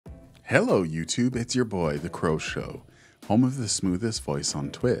Hello YouTube, it's your boy, The Crow Show, home of the smoothest voice on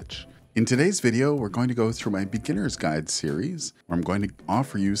Twitch. In today's video, we're going to go through my beginner's guide series, where I'm going to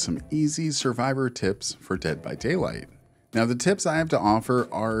offer you some easy survivor tips for Dead by Daylight. Now the tips I have to offer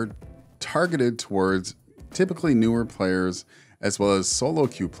are targeted towards typically newer players as well as solo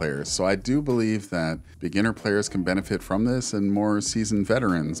queue players, so I do believe that beginner players can benefit from this and more seasoned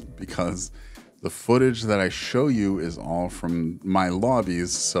veterans, because the footage that I show you is all from my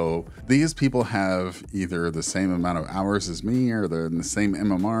lobbies, so these people have either the same amount of hours as me or they're in the same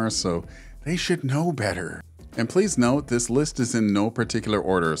MMR, so they should know better. And please note, this list is in no particular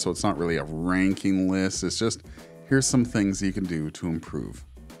order, so it's not really a ranking list, it's just here's some things you can do to improve.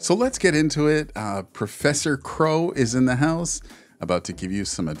 So let's get into it. Professor Crow is in the house, about to give you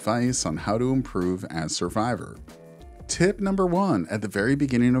some advice on how to improve as Survivor. Tip number 1, at the very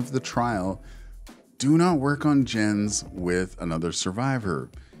beginning of the trial, do not work on gens with another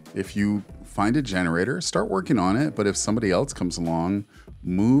survivor. If you find a generator, start working on it, but if somebody else comes along,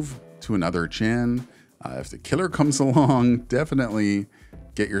 move to another gen. If the killer comes along, definitely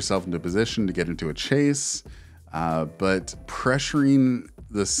get yourself into position to get into a chase, but pressuring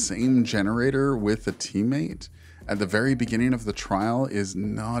the same generator with a teammate at the very beginning of the trial is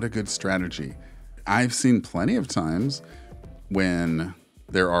not a good strategy. I've seen plenty of times when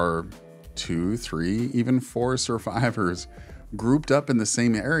there are 2, 3, even 4 survivors grouped up in the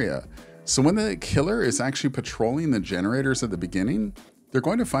same area. So when the killer is actually patrolling the generators at the beginning, they're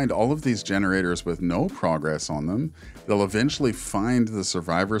going to find all of these generators with no progress on them. They'll eventually find the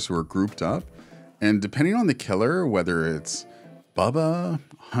survivors who are grouped up. And depending on the killer, whether it's Bubba,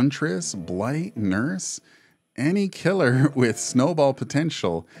 Huntress, Blight, Nurse, any killer with snowball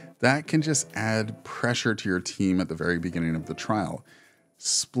potential, that can just add pressure to your team at the very beginning of the trial.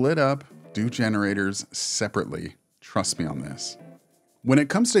 Split up, do generators separately. Trust me on this. When it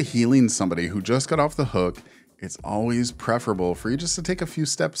comes to healing somebody who just got off the hook, it's always preferable for you just to take a few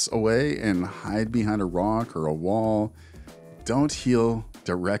steps away and hide behind a rock or a wall. Don't heal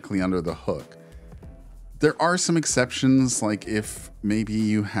directly under the hook. There are some exceptions, like if maybe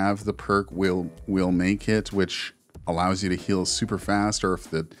you have the perk will make it, which allows you to heal super fast, or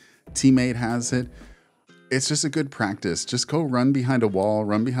if the teammate has it. It's just a good practice. Just go run behind a wall,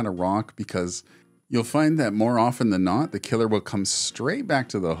 run behind a rock, because you'll find that more often than not, the killer will come straight back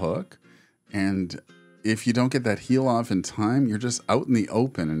to the hook. And if you don't get that heal off in time, you're just out in the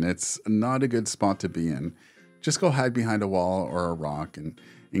open and it's not a good spot to be in. Just go hide behind a wall or a rock and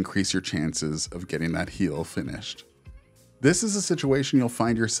increase your chances of getting that heal finished. This is a situation you'll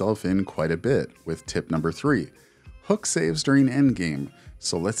find yourself in quite a bit with tip number 3, hook saves during endgame.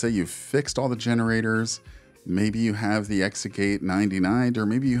 So let's say you've fixed all the generators, maybe you have the exit gate 99'd, or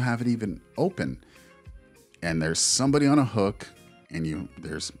maybe you have it even open, and there's somebody on a hook, and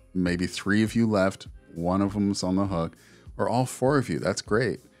there's maybe 3 of you left, one of them's on the hook, or all 4 of you. That's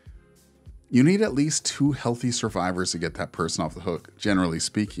great. You need at least 2 healthy survivors to get that person off the hook, generally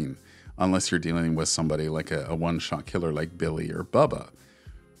speaking, unless you're dealing with somebody like a one-shot killer like Billy or Bubba.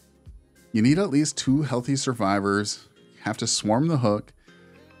 You need at least 2 healthy survivors. You have to swarm the hook.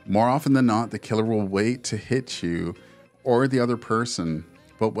 More often than not, the killer will wait to hit you or the other person.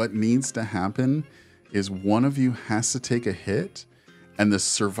 But what needs to happen is one of you has to take a hit, and the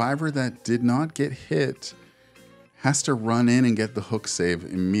survivor that did not get hit has to run in and get the hook save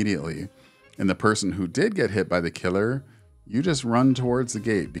immediately. And the person who did get hit by the killer, you just run towards the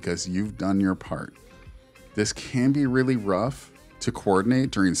gate because you've done your part. This can be really rough to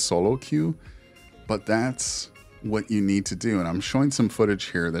coordinate during solo queue, but that's what you need to do. And I'm showing some footage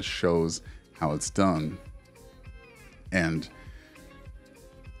here that shows how it's done. And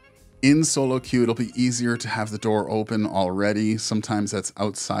in solo queue, it'll be easier to have the door open already. Sometimes that's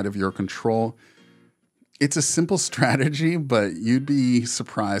outside of your control. It's a simple strategy, but you'd be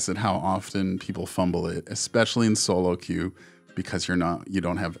surprised at how often people fumble it, especially in solo queue, because you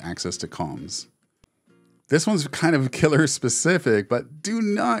don't have access to comms. This one's kind of killer specific, but do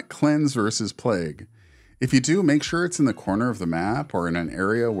not cleanse versus plague. If you do, make sure it's in the corner of the map or in an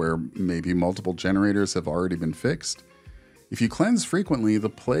area where maybe multiple generators have already been fixed. If you cleanse frequently, the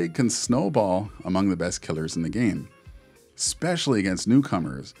plague can snowball among the best killers in the game, especially against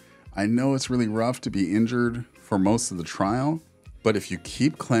newcomers. I know it's really rough to be injured for most of the trial, but if you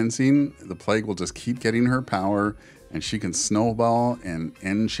keep cleansing, the plague will just keep getting her power and she can snowball and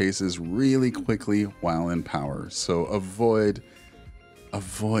end chases really quickly while in power. So avoid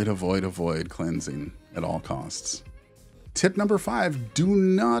cleansing at all costs. Tip number 5, do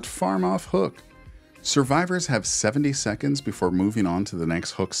not farm off hook. Survivors have 70 seconds before moving on to the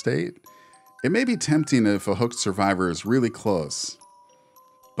next hook state. It may be tempting if a hooked survivor is really close.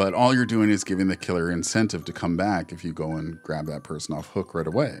 But all you're doing is giving the killer incentive to come back if you go and grab that person off hook right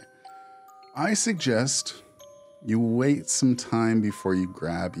away. I suggest you wait some time before you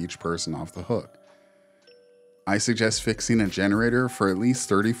grab each person off the hook. I suggest fixing a generator for at least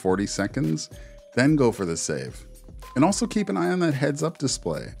 30-40 seconds, then go for the save. And also keep an eye on that heads up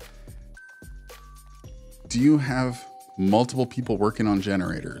display. Do you have multiple people working on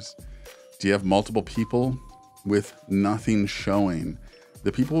generators? Do you have multiple people with nothing showing?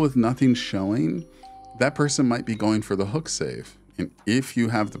 The people with nothing showing, that person might be going for the hook save. And if you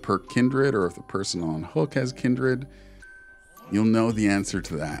have the perk Kindred, or if the person on hook has Kindred, you'll know the answer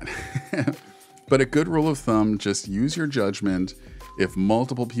to that. But a good rule of thumb, just use your judgment. If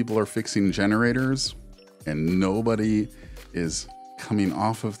multiple people are fixing generators and nobody is coming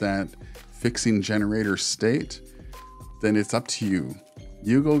off of that fixing generator state, then it's up to you.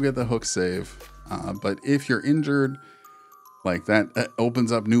 You go get the hook save. But if you're injured, like that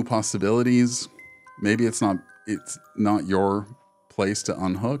opens up new possibilities. Maybe it's not your place to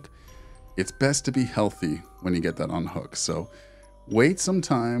unhook. It's best to be healthy when you get that unhook. So wait some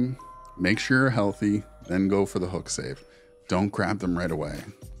time, make sure you're healthy, then go for the hook save. Don't grab them right away.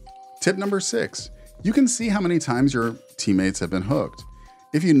 Tip number 6, you can see how many times your teammates have been hooked.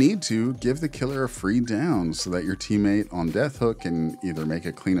 If you need to, give the killer a free down so that your teammate on death hook can either make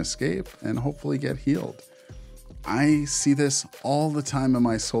a clean escape and hopefully get healed. I see this all the time in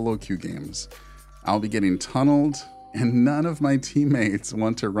my solo queue games. I'll be getting tunneled and none of my teammates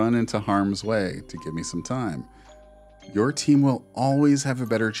want to run into harm's way to give me some time. Your team will always have a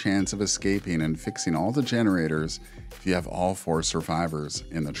better chance of escaping and fixing all the generators if you have all 4 survivors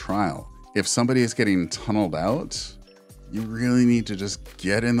in the trial. If somebody is getting tunneled out, you really need to just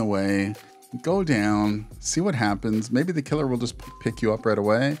get in the way, go down, see what happens. Maybe the killer will just pick you up right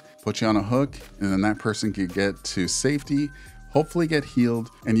away, put you on a hook, and then that person can get to safety, hopefully get healed,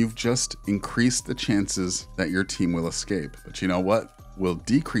 and you've just increased the chances that your team will escape. But you know what will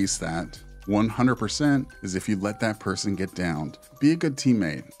decrease that 100% is if you let that person get downed. Be a good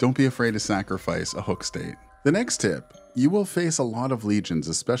teammate. Don't be afraid to sacrifice a hook state. The next tip, you will face a lot of legions,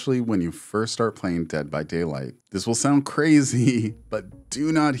 especially when you first start playing Dead by Daylight. This will sound crazy, but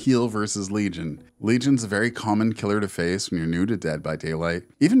do not heal versus Legion. Legion's a very common killer to face when you're new to Dead by Daylight.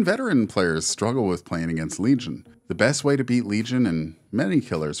 Even veteran players struggle with playing against Legion. The best way to beat Legion, and many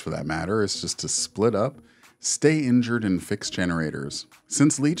killers for that matter, is just to split up, stay injured, and fix generators.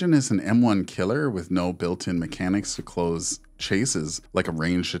 Since Legion is an M1 killer with no built-in mechanics to close chases, like a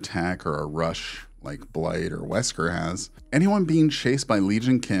ranged attack or a rush like Blight or Wesker has, anyone being chased by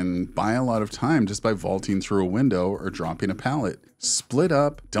Legion can buy a lot of time just by vaulting through a window or dropping a pallet. Split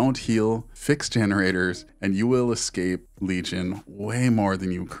up, don't heal, fix generators, and you will escape Legion way more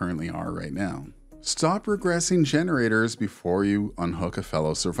than you currently are right now. Stop regressing generators before you unhook a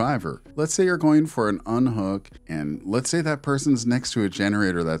fellow survivor. Let's say you're going for an unhook, and let's say that person's next to a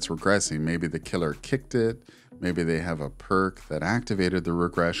generator that's regressing. Maybe the killer kicked it, maybe they have a perk that activated the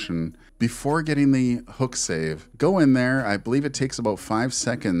regression. Before getting the hook save, go in there. I believe it takes about 5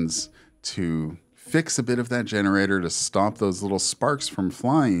 seconds to fix a bit of that generator to stop those little sparks from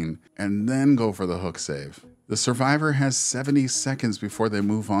flying, and then go for the hook save. The survivor has 70 seconds before they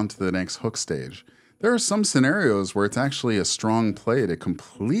move on to the next hook stage. There are some scenarios where it's actually a strong play to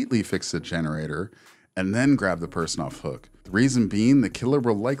completely fix the generator and then grab the person off hook. The reason being, the killer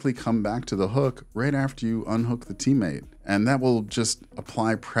will likely come back to the hook right after you unhook the teammate, and that will just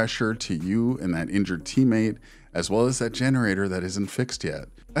apply pressure to you and that injured teammate, as well as that generator that isn't fixed yet.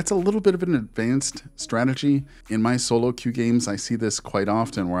 That's a little bit of an advanced strategy. In my solo queue games, I see this quite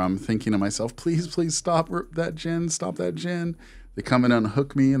often where I'm thinking to myself, please stop that gen, stop that gen. They come and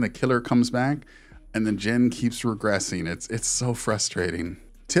unhook me and the killer comes back and the gen keeps regressing. It's so frustrating.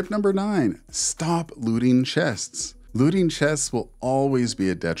 Tip number 9, stop looting chests. Looting chests will always be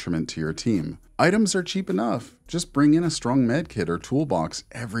a detriment to your team. Items are cheap enough. Just bring in a strong medkit or toolbox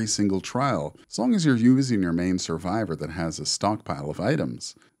every single trial, as long as you're using your main survivor that has a stockpile of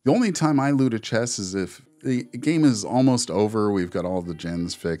items. The only time I loot a chest is if the game is almost over, we've got all the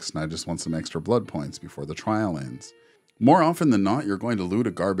gens fixed, and I just want some extra blood points before the trial ends. More often than not, you're going to loot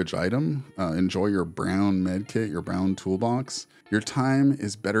a garbage item. Enjoy your brown medkit, your brown toolbox. Your time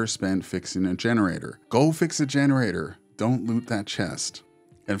is better spent fixing a generator. Go fix a generator. Don't loot that chest.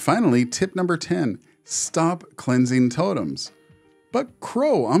 And finally, tip number 10, stop cleansing totems. But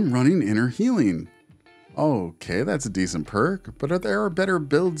Crow, I'm running inner healing. Okay, that's a decent perk, but there are better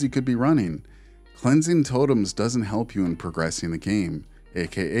builds you could be running. Cleansing totems doesn't help you in progressing the game,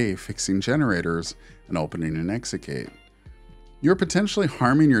 aka fixing generators and opening an exit gate. You're potentially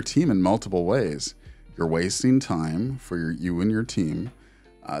harming your team in multiple ways. You're wasting time for you and your team.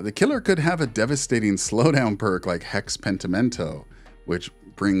 The killer could have a devastating slowdown perk like Hex Pentimento, which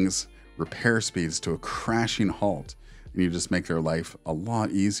brings repair speeds to a crashing halt, and you just make their life a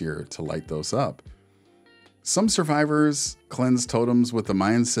lot easier to light those up. Some survivors cleanse totems with the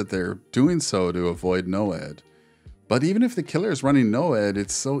mindset they're doing so to avoid no-ed. But even if the killer is running no-ed,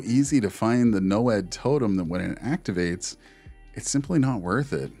 it's so easy to find the no-ed totem that when it activates, it's simply not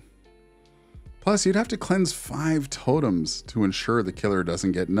worth it. Plus, you'd have to cleanse 5 totems to ensure the killer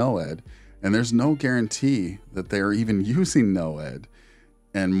doesn't get no-ed, and there's no guarantee that they're even using no-ed.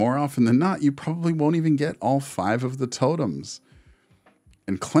 And more often than not, you probably won't even get all 5 of the totems.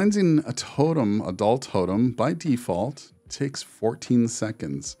 And cleansing a totem, adult totem, by default, takes 14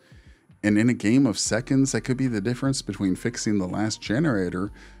 seconds. And in a game of seconds, that could be the difference between fixing the last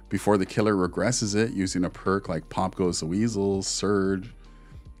generator before the killer regresses it using a perk like Pop Goes the Weasel, Surge,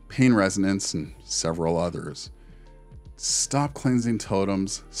 Pain Resonance, and several others. Stop cleansing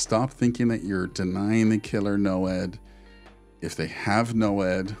totems. Stop thinking that you're denying the killer no-ed. If they have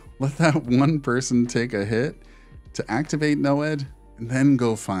no-ed, let that one person take a hit to activate no-ed, and then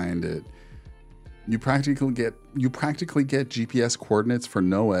go find it. You practically get GPS coordinates for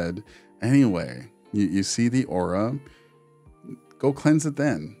no-ed anyway. You see the aura, go cleanse it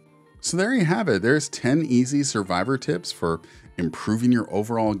then. So there you have it. There's 10 easy survivor tips for improving your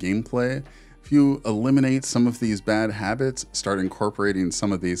overall gameplay. If you eliminate some of these bad habits, start incorporating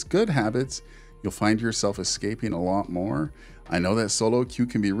some of these good habits, you'll find yourself escaping a lot more. I know that solo queue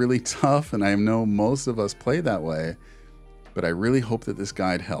can be really tough, and I know most of us play that way, but I really hope that this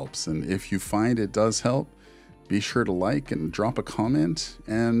guide helps. And if you find it does help, be sure to like and drop a comment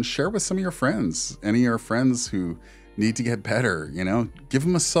and share with some of your friends. Any of your friends who need to get better, give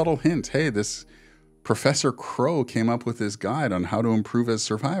them a subtle hint. Hey, this Professor Crow came up with this guide on how to improve as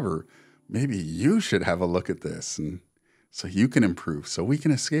survivor. Maybe you should have a look at this, and so you can improve, so we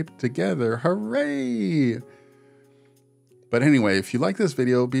can escape together. Hooray! But anyway, if you like this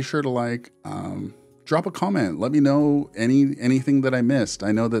video, be sure to like, drop a comment. Let me know anything that I missed.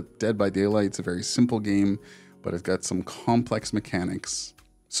 I know that Dead by Daylight's a very simple game, but it's got some complex mechanics.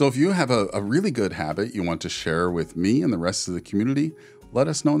 So if you have a really good habit you want to share with me and the rest of the community, let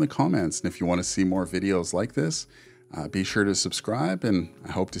us know in the comments. And if you want to see more videos like this, be sure to subscribe, and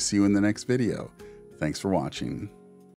I hope to see you in the next video. Thanks for watching.